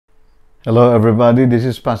Hello everybody, this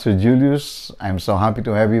is Pastor Julius. I'm so happy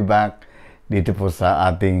to have you back dito po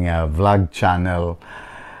sa ating vlog channel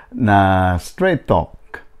na Straight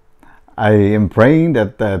Talk. I am praying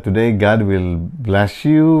that today God will bless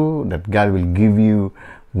you, that God will give you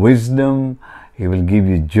wisdom, He will give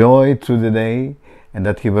you joy through the day, and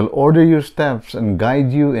that He will order your steps and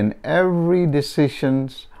guide you in every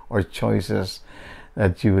decisions or choices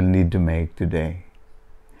that you will need to make today.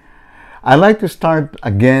 I'd like to start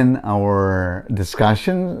again our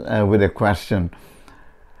discussion with a question.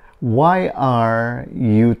 Why are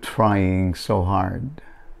you trying so hard?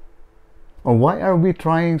 Or why are we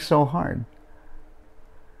trying so hard?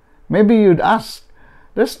 Maybe you'd ask,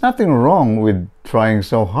 there's nothing wrong with trying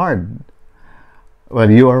so hard.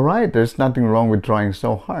 Well, you are right, there's nothing wrong with trying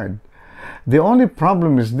so hard. The only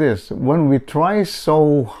problem is this: when we try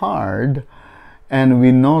so hard and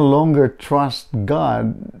we no longer trust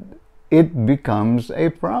God, it becomes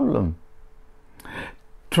a problem.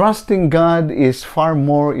 Trusting God is far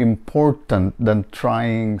more important than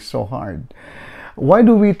trying so hard. Why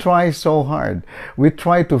do we try so hard? We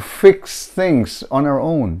try to fix things on our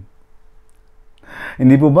own.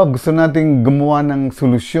 Hindi po ba gusto nating gumawa ng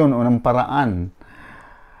solusyon o ng paraan?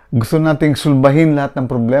 Gusto nating sulbahin lahat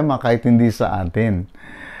ng problema kahit hindi sa atin.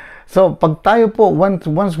 So, pag tayo po,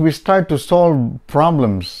 once we start to solve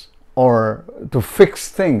problems or to fix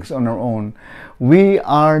things on our own, we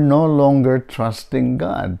are no longer trusting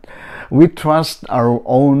God. We trust our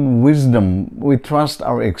own wisdom. We trust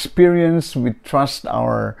our experience. We trust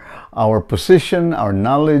our position, our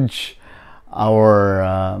knowledge, our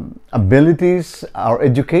abilities, our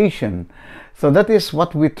education. So that is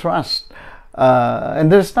what we trust. And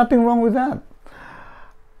there's nothing wrong with that.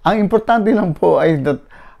 Ang importante lang po ay that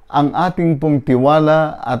ang ating pong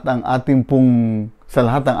tiwala at ang ating pong sa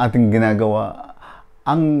lahat ng ating ginagawa,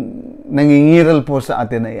 ang nangingiral po sa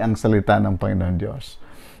atin ay ang salita ng Panginoon Diyos.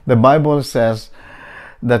 The Bible says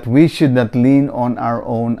that we should not lean on our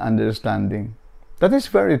own understanding. That is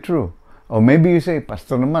very true. Or maybe you say,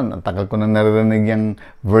 Pastor naman, ang tagal ko na naririnig yung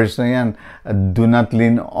verse na yan, do not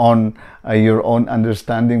lean on your own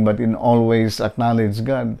understanding, but in all ways acknowledge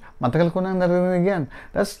God. Matagal ko na naririnig yan.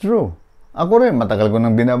 That's true. Ako rin, matagal ko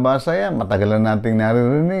nang binabasa yan, matagal na nating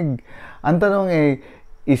naririnig. Ang tanong ay,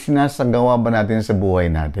 isinasagawa ba natin sa buhay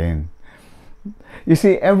natin? You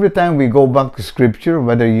see, every time we go back to Scripture,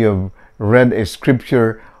 whether you've read a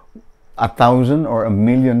Scripture 1,000 or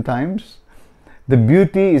 1,000,000 times, the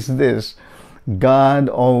beauty is this: God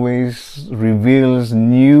always reveals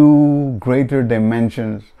new, greater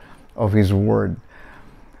dimensions of His Word.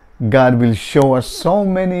 God will show us so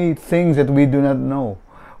many things that we do not know.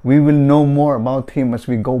 We will know more about Him as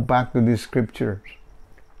we go back to these Scriptures.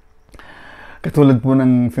 Katulad po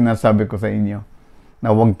ng sinasabi ko sa inyo,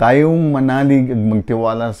 na huwag tayong manalig at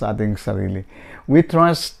magtiwala sa ating sarili. We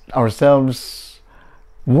trust ourselves,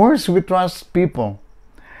 worse, we trust people.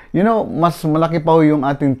 You know, mas malaki pa yung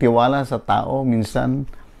ating tiwala sa tao minsan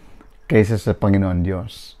kaysa sa Panginoon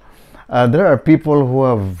Diyos. There are people who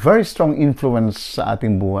have very strong influence sa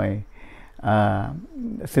ating buhay.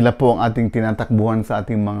 Sila po ang ating tinatakbuhan sa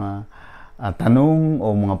ating mga tanong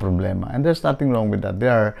o mga problema. And there's nothing wrong with that.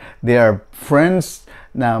 They are friends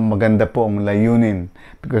na maganda po ang layunin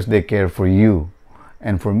because they care for you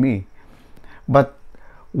and for me. But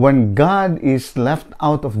when God is left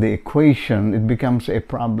out of the equation, it becomes a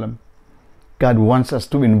problem. God wants us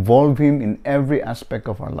to involve Him in every aspect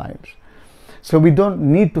of our lives. So we don't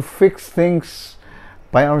need to fix things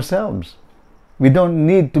by ourselves. We don't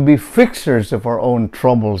need to be fixers of our own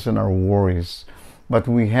troubles and our worries. But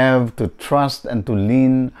we have to trust and to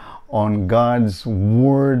lean on God's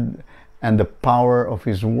Word and the power of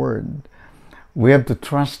His Word. We have to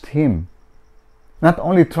trust Him. Not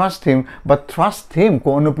only trust Him, but trust Him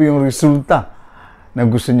kung ano po yung resulta na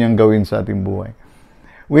gusto niyang gawin sa ating buhay.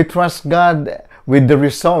 We trust God with the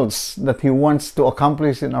results that He wants to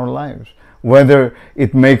accomplish in our lives, whether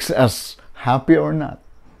it makes us happy or not.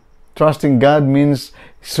 Trusting God means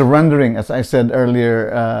surrendering, as I said earlier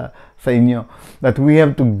sa inyo, that we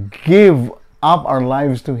have to give up our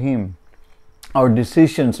lives to Him. Our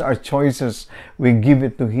decisions, our choices, we give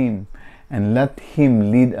it to Him and let Him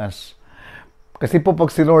lead us. Kasi po pag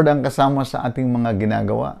si Lord ang kasama sa ating mga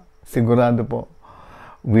ginagawa, sigurado po,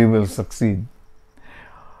 we will succeed.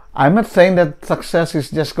 I'm not saying that success is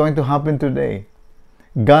just going to happen today.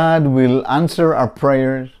 God will answer our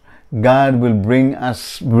prayers. God will bring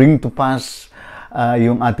to pass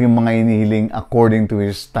yung ating mga inihiling according to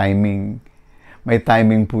His timing. May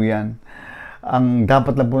timing po yan. Ang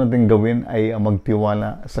dapat lang po natin gawin ay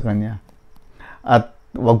magtiwala sa Kanya. At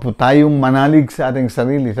Huwag po tayong manalig sa ating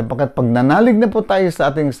sarili. Sapagkat pag nanalig na po tayo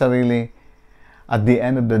sa ating sarili, at the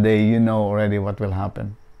end of the day, you know already what will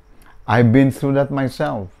happen. I've been through that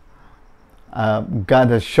myself.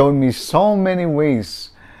 God has shown me so many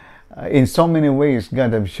ways. In so many ways,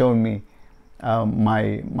 God has shown me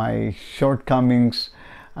my shortcomings.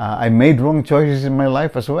 I made wrong choices in my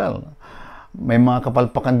life as well. May mga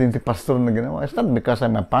kapalpakan din si pastor na ginawa. It's not because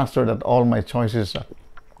I'm a pastor that all my choices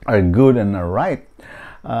are good and are right.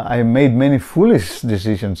 I made many foolish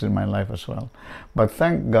decisions in my life as well. But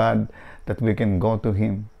thank God that we can go to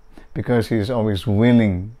Him, because He is always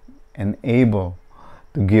willing and able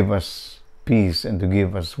to give us peace and to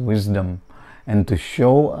give us wisdom and to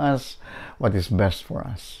show us what is best for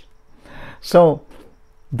us. So,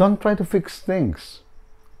 don't try to fix things.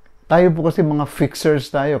 Tayo po kasi mga fixers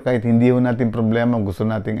tayo, kahit hindi ho natin problema, gusto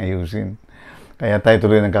nating ayusin. Kaya tayo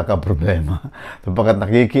tuloy nagkakaproblema. Sapagkat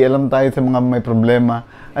nakikialam tayo sa mga may problema,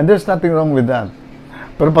 and there's nothing wrong with that.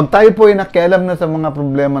 Pero pag tayo po ay nakialam na sa mga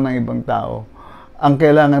problema ng ibang tao, ang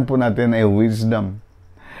kailangan po natin ay wisdom.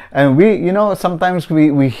 And sometimes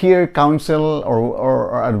we hear counsel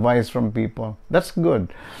or advice from people. That's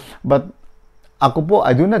good. But ako po,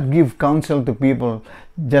 I do not give counsel to people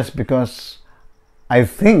just because I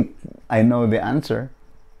think I know the answer.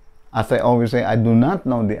 As I always say, I do not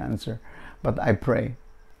know the answer. But I pray.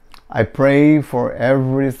 I pray for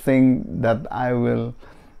everything that I will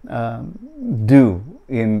do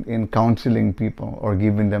in counseling people or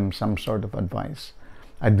giving them some sort of advice.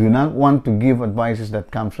 I do not want to give advices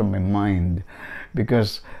that come from my mind,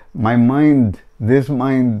 because my mind, this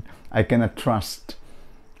mind, I cannot trust.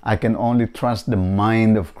 I can only trust the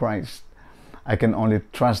mind of Christ. I can only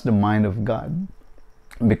trust the mind of God,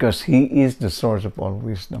 because He is the source of all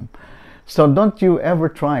wisdom. So don't you ever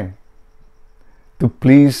try to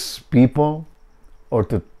please people or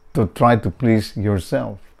to try to please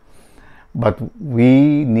yourself. But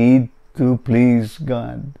we need to please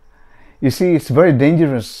God. You see, it's very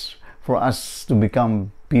dangerous for us to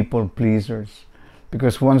become people pleasers,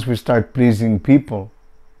 because once we start pleasing people,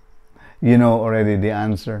 you know already the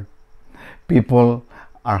answer. People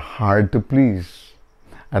are hard to please.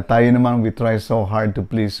 At tayo naman, we try so hard to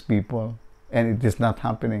please people, and it is not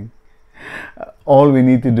happening. All we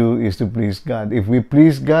need to do is to please God. If we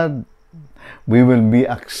please God, we will be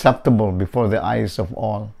acceptable before the eyes of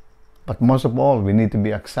all. But most of all, we need to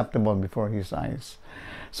be acceptable before His eyes.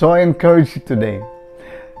 So I encourage you today,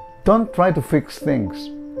 don't try to fix things.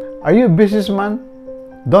 Are you a businessman?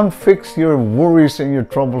 Don't fix your worries and your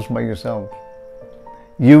troubles by yourself.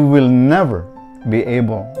 You will never be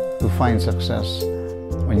able to find success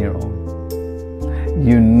on your own.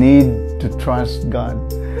 You need to trust God.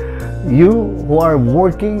 You who are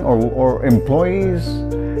working or employees,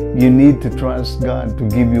 you need to trust God to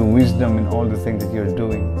give you wisdom in all the things that you're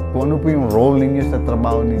doing. Kung ano po yung role ninyo sa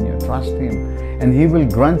trabaho ninyo, trust Him. And He will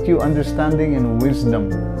grant you understanding and wisdom.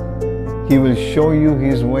 He will show you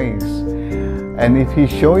His ways. And if He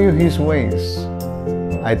show you His ways,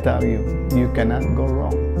 I tell you, you cannot go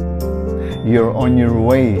wrong. You're on your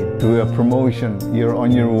way to a promotion. You're on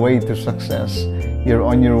your way to success. You're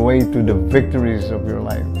on your way to the victories of your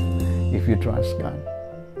life if you trust God.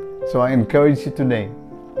 So I encourage you today,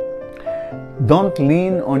 don't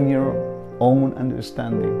lean on your own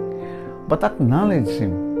understanding, but acknowledge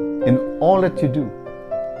Him in all that you do.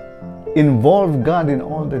 Involve God in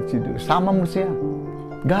all that you do. Sama mo siya.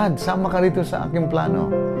 God, sama ka rito sa aking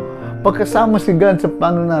plano. Pagkasama si God sa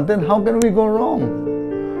plano natin, how can we go wrong?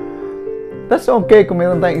 That's okay kung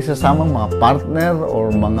meron tayong isasama mga partner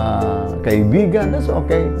or mga kaibigan, that's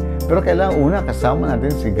okay. Pero kailangan una kasama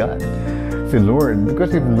natin si God, si Lord.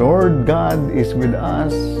 Because if Lord God is with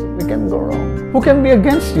us, we can go wrong. Who can be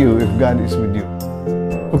against you if God is with you?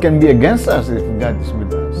 Who can be against us if God is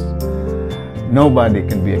with us? Nobody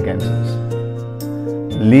can be against us.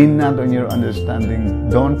 Lean not on your understanding.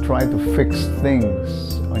 Don't try to fix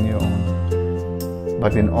things on your own,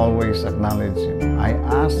 but in all ways acknowledge Him. I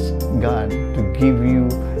ask God to give you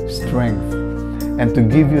strength and to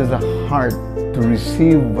give you the heart to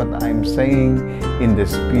receive what I'm saying in the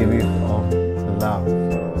spirit of love.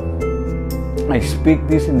 I speak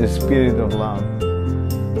this in the spirit of love,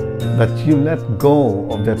 that you let go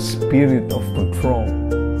of that spirit of control,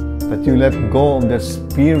 that you let go of that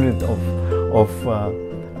spirit of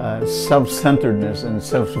self-centeredness and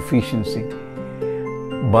self-sufficiency.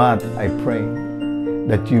 But I pray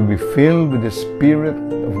that you be filled with the Spirit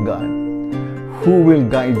of God, who will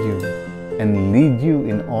guide you and lead you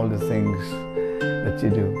in all the things that you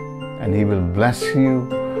do. And He will bless you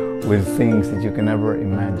with things that you can never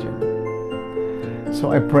imagine.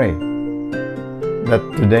 So I pray that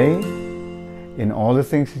today In all the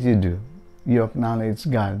things that you do, you acknowledge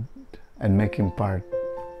God and make Him part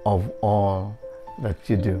of all that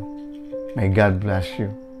you do. May God bless you.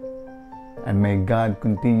 And may God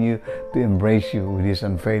continue to embrace you with His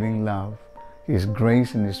unfailing love, His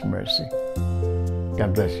grace, and His mercy.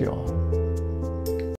 God bless you all.